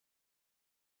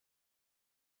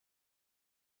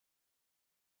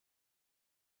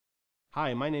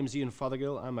Hi, my name is Ian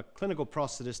Fothergill. I'm a clinical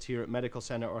prosthetist here at Medical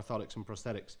Center Orthotics and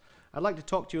Prosthetics. I'd like to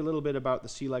talk to you a little bit about the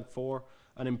C Leg 4,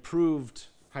 an improved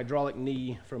hydraulic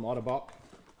knee from Ottobock.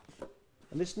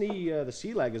 And this knee, the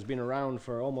C Leg, has been around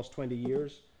for almost 20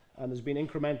 years and there's been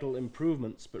incremental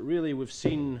improvements, but really we've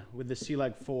seen with the C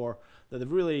Leg 4 that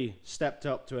they've really stepped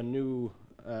up to a new,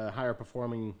 higher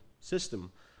performing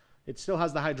system. It still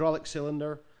has the hydraulic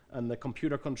cylinder and the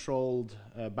computer controlled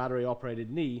battery operated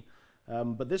knee.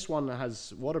 But this one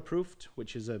has waterproofed,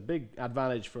 which is a big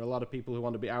advantage for a lot of people who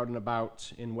want to be out and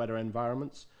about in wetter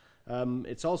environments.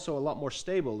 It's also a lot more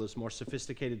stable. There's more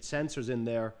sophisticated sensors in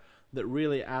there that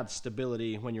really add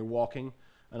stability when you're walking.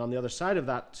 And on the other side of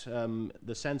that,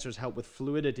 the sensors help with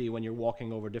fluidity when you're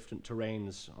walking over different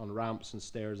terrains on ramps and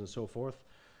stairs and so forth.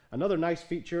 Another nice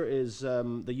feature is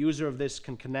the user of this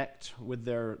can connect with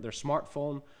their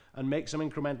smartphone and make some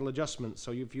incremental adjustments.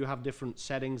 So if you have different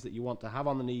settings that you want to have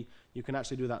on the knee, you can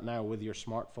actually do that now with your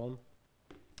smartphone.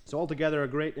 So altogether, a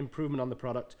great improvement on the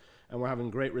product, and we're having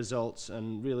great results,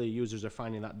 and really users are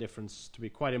finding that difference to be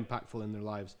quite impactful in their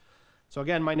lives. So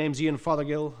again, my name's Ian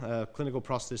Fothergill, clinical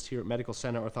prosthetist here at Medical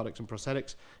Center Orthotics and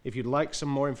Prosthetics. If you'd like some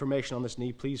more information on this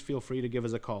knee, please feel free to give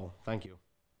us a call. Thank you.